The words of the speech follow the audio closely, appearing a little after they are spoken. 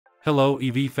Hello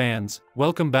EV fans,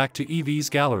 welcome back to EV's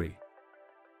Gallery.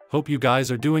 Hope you guys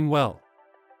are doing well.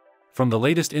 From the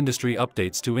latest industry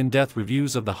updates to in-depth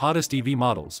reviews of the hottest EV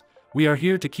models, we are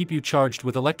here to keep you charged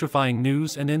with electrifying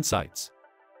news and insights.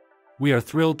 We are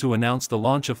thrilled to announce the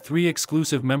launch of 3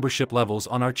 exclusive membership levels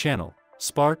on our channel: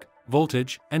 Spark,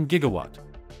 Voltage, and Gigawatt.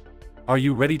 Are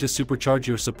you ready to supercharge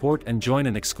your support and join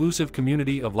an exclusive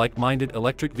community of like-minded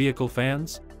electric vehicle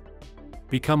fans?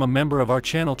 Become a member of our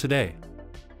channel today.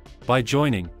 By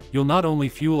joining, you'll not only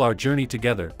fuel our journey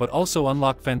together but also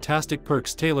unlock fantastic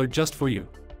perks tailored just for you.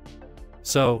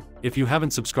 So, if you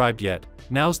haven't subscribed yet,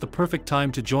 now's the perfect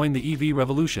time to join the EV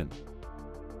revolution.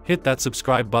 Hit that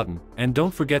subscribe button, and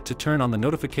don't forget to turn on the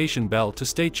notification bell to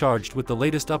stay charged with the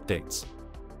latest updates.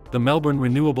 The Melbourne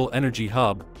Renewable Energy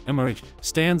Hub, MRH,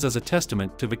 stands as a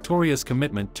testament to Victoria's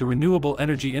commitment to renewable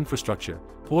energy infrastructure,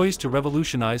 poised to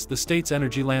revolutionize the state's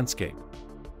energy landscape.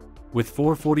 With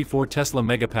 444 Tesla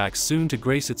megapacks soon to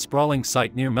grace its sprawling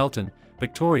site near Melton,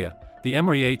 Victoria, the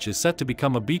MRH is set to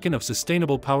become a beacon of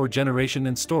sustainable power generation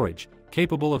and storage,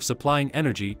 capable of supplying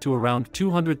energy to around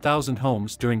 200,000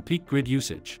 homes during peak grid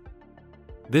usage.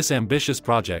 This ambitious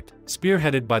project,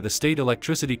 spearheaded by the State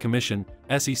Electricity Commission,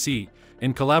 SEC,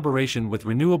 in collaboration with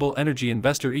renewable energy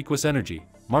investor Equus Energy,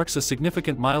 marks a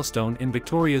significant milestone in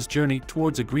Victoria's journey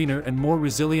towards a greener and more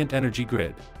resilient energy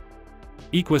grid.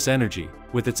 Equus Energy,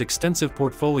 with its extensive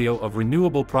portfolio of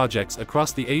renewable projects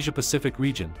across the Asia-Pacific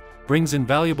region, brings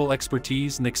invaluable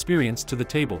expertise and experience to the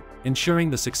table, ensuring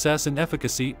the success and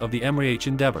efficacy of the MRH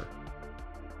endeavor.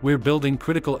 We're building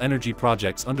critical energy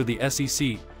projects under the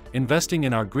SEC, investing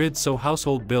in our grid so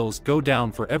household bills go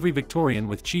down for every Victorian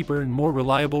with cheaper and more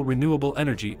reliable renewable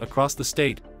energy across the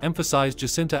state, emphasized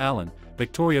Jacinta Allen,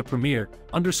 Victoria Premier,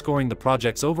 underscoring the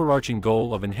project's overarching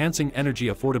goal of enhancing energy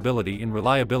affordability and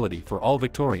reliability for all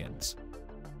Victorians.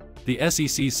 The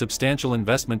SEC's substantial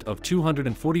investment of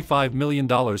 $245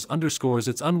 million underscores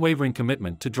its unwavering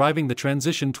commitment to driving the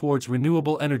transition towards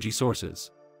renewable energy sources.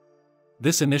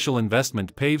 This initial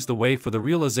investment paves the way for the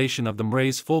realization of the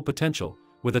MRH's full potential,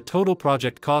 with a total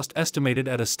project cost estimated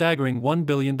at a staggering $1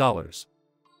 billion.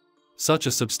 Such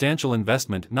a substantial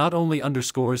investment not only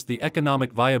underscores the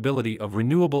economic viability of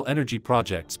renewable energy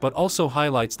projects but also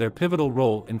highlights their pivotal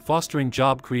role in fostering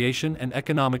job creation and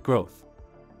economic growth.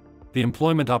 The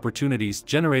employment opportunities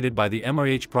generated by the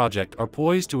MRH project are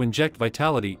poised to inject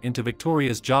vitality into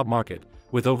Victoria's job market,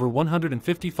 with over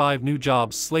 155 new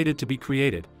jobs slated to be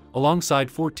created, alongside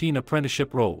 14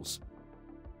 apprenticeship roles.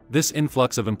 This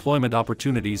influx of employment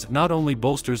opportunities not only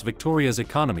bolsters Victoria's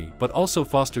economy but also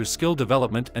fosters skill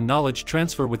development and knowledge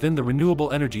transfer within the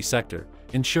renewable energy sector,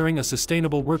 ensuring a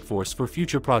sustainable workforce for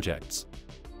future projects.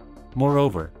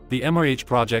 Moreover, the MRH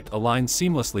project aligns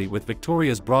seamlessly with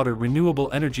Victoria's broader renewable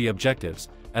energy objectives,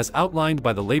 as outlined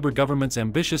by the Labour government's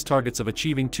ambitious targets of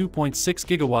achieving 2.6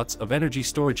 gigawatts of energy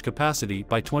storage capacity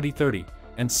by 2030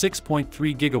 and 6.3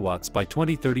 gigawatts by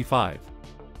 2035.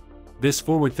 This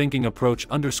forward-thinking approach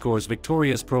underscores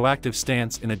Victoria's proactive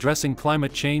stance in addressing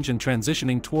climate change and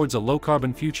transitioning towards a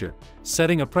low-carbon future,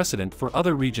 setting a precedent for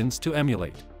other regions to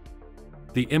emulate.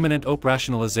 The imminent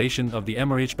operationalization of the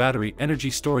MRH Battery Energy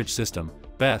Storage System,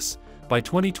 BESS, by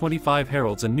 2025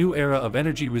 heralds a new era of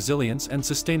energy resilience and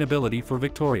sustainability for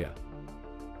Victoria.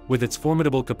 With its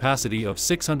formidable capacity of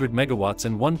 600 megawatts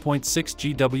and 1.6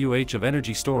 GWh of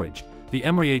energy storage, the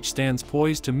MRH stands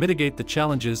poised to mitigate the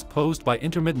challenges posed by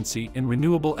intermittency in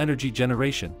renewable energy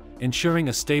generation, ensuring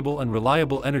a stable and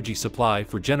reliable energy supply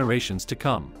for generations to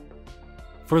come.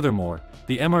 Furthermore,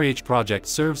 the MRH project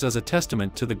serves as a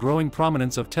testament to the growing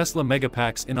prominence of Tesla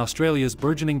megapacks in Australia's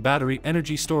burgeoning battery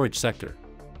energy storage sector.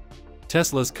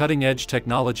 Tesla's cutting-edge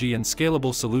technology and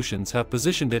scalable solutions have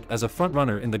positioned it as a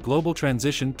frontrunner in the global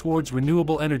transition towards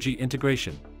renewable energy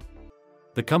integration.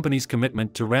 The company's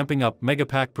commitment to ramping up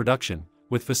megapack production,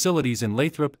 with facilities in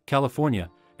Lathrop, California,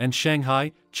 and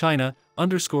Shanghai, China,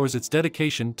 underscores its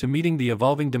dedication to meeting the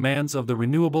evolving demands of the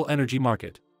renewable energy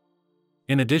market.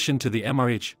 In addition to the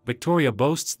MRH, Victoria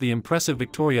boasts the impressive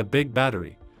Victoria Big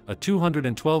Battery, a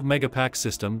 212 megapack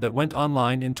system that went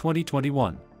online in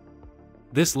 2021.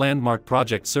 This landmark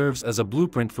project serves as a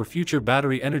blueprint for future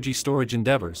battery energy storage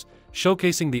endeavors,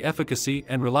 showcasing the efficacy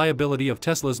and reliability of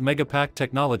Tesla's megapack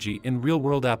technology in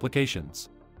real-world applications.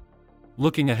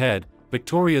 Looking ahead,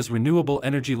 Victoria's renewable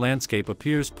energy landscape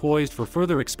appears poised for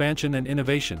further expansion and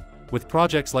innovation, with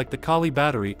projects like the Kali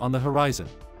battery on the horizon.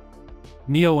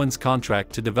 Neoen's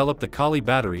contract to develop the Kali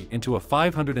battery into a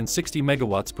 560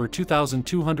 megawatts per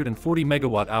 2,240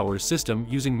 megawatt-hours system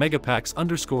using megapacks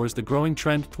underscores the growing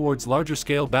trend towards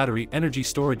larger-scale battery energy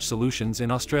storage solutions in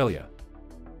Australia.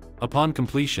 Upon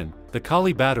completion, the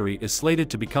Kali battery is slated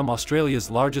to become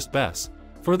Australia's largest BESS,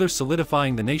 further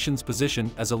solidifying the nation's position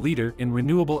as a leader in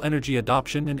renewable energy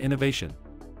adoption and innovation.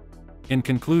 In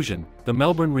conclusion, the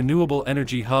Melbourne Renewable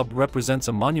Energy Hub represents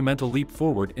a monumental leap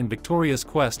forward in Victoria's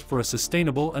quest for a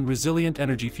sustainable and resilient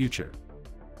energy future.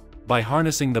 By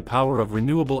harnessing the power of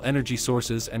renewable energy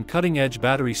sources and cutting-edge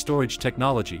battery storage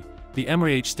technology, the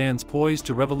MRH stands poised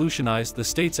to revolutionize the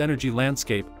state's energy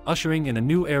landscape, ushering in a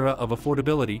new era of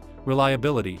affordability,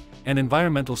 reliability, and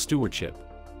environmental stewardship.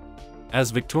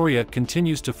 As Victoria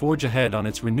continues to forge ahead on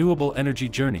its renewable energy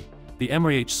journey, the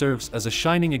MRH serves as a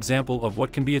shining example of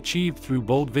what can be achieved through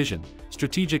bold vision,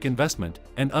 strategic investment,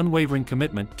 and unwavering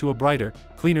commitment to a brighter,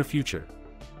 cleaner future.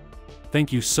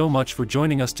 Thank you so much for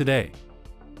joining us today.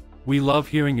 We love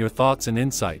hearing your thoughts and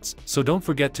insights, so don't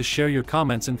forget to share your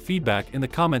comments and feedback in the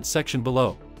comments section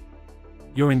below.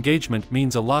 Your engagement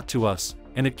means a lot to us,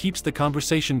 and it keeps the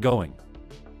conversation going.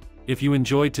 If you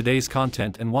enjoyed today's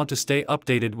content and want to stay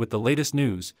updated with the latest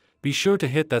news, be sure to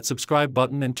hit that subscribe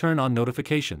button and turn on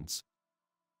notifications.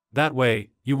 That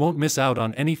way, you won't miss out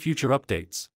on any future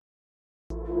updates.